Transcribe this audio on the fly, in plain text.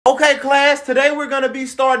class, today we're going to be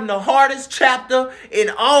starting the hardest chapter in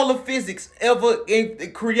all of physics ever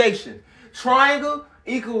in creation. Triangle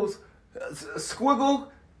equals squiggle,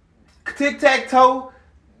 tic-tac-toe,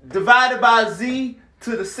 divided by z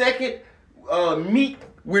to the second, meet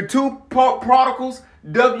with two particles,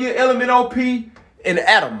 W, element OP, and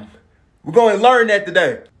atom. We're going to learn that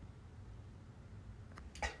today.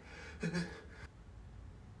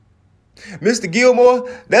 Mr. Gilmore,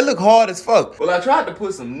 that look hard as fuck. Well, I tried to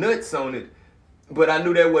put some nuts on it, but I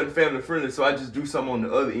knew that wasn't family friendly, so I just drew some on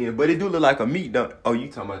the other end. But it do look like a meat, don't? Oh, you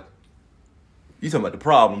talking about the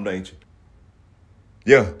problem, ain't you?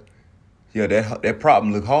 Yeah, that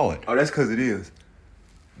problem look hard. Oh, that's because it is.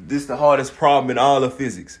 This the hardest problem in all of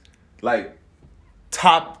physics. Like,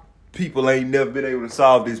 top people ain't never been able to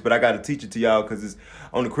solve this, but I got to teach it to y'all because it's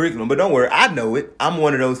on the curriculum. But don't worry, I know it. I'm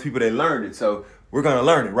one of those people that learned it, so we're going to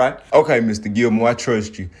learn it, right? Okay, Mr. Gilmore, I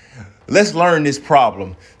trust you. Let's learn this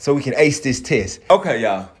problem so we can ace this test. Okay,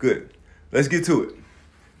 y'all, good. Let's get to it.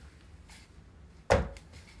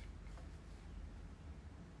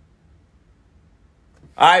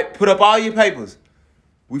 All right, put up all your papers.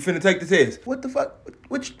 We finna take the test. What the fuck?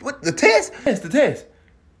 What the test? Yes, the test.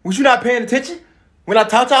 Was you not paying attention when I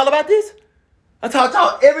taught y'all about this? I taught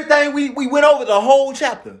y'all everything we went over the whole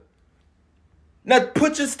chapter. Now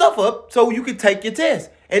put your stuff up so you can take your test.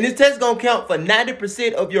 And this test gonna count for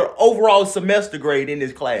 90% of your overall semester grade in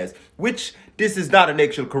this class, which this is not an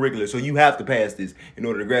extracurricular, so you have to pass this in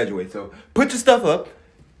order to graduate. So put your stuff up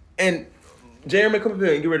and Jeremy, come up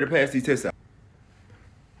here and get ready to pass these tests out.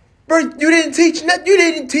 Bro, you didn't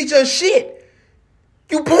teach us shit.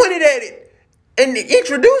 You pointed at it and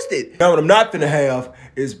introduced it. Now what I'm not finna have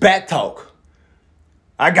is back talk.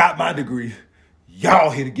 I got my degree. Y'all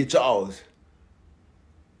here to get y'all's.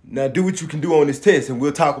 Now do what you can do on this test and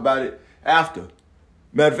we'll talk about it after.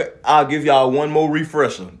 Matter of fact, I'll give y'all one more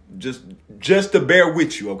refresher. Just to bear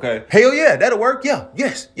with you, okay? Hell yeah, that'll work. Yeah,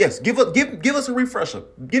 yes. Give us a refresher.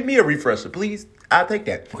 Give me a refresher, please. I'll take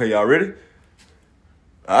that. Okay, y'all ready?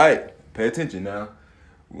 All right, pay attention now.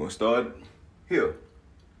 We're gonna start here.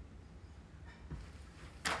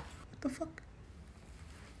 What the fuck?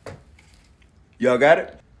 Y'all got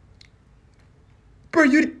it? Bro,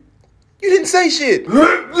 you didn't say shit.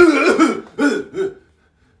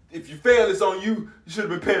 If you fail, it's on you. You should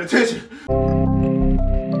have been paying attention.